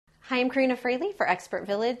Hi, I'm Karina Fraley for Expert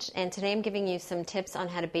Village, and today I'm giving you some tips on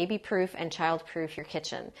how to baby-proof and child-proof your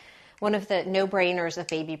kitchen. One of the no-brainers of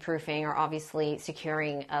baby-proofing are obviously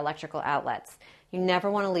securing electrical outlets. You never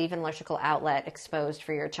want to leave an electrical outlet exposed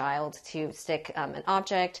for your child to stick an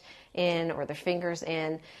object in or their fingers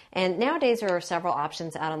in. And nowadays there are several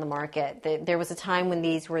options out on the market. There was a time when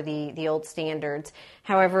these were the old standards.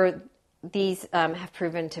 However, these have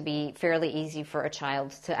proven to be fairly easy for a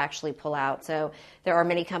child to actually pull out. So there are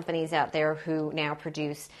many companies out there who now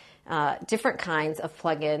produce different kinds of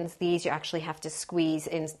plug-ins. These you actually have to squeeze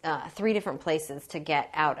in 3 different places to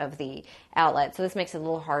get out of the outlet. So this makes it a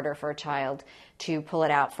little harder for a child to pull it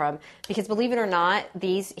out from. Because believe it or not,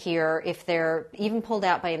 these here, if they're even pulled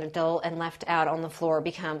out by an adult and left out on the floor,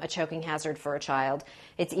 become a choking hazard for a child.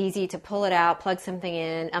 It's easy to pull it out, plug something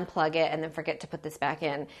in, unplug it, and then forget to put this back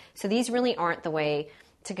in. So these really aren't the way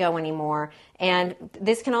to go anymore, and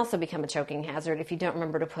this can also become a choking hazard if you don't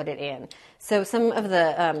remember to put it in. So some of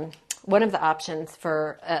the one of the options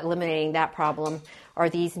for eliminating that problem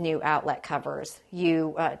are these new outlet covers.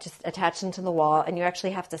 You just attach them to the wall, and you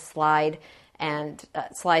actually have to slide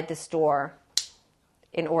this door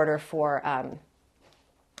in order for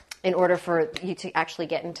you to actually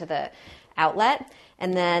get into the outlet.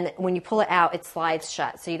 And then when you pull it out, it slides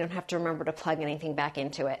shut, so you don't have to remember to plug anything back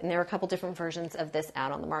into it. And there are a couple different versions of this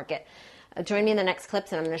out on the market. Join me in the next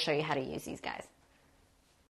clips, and I'm going to show you how to use these guys.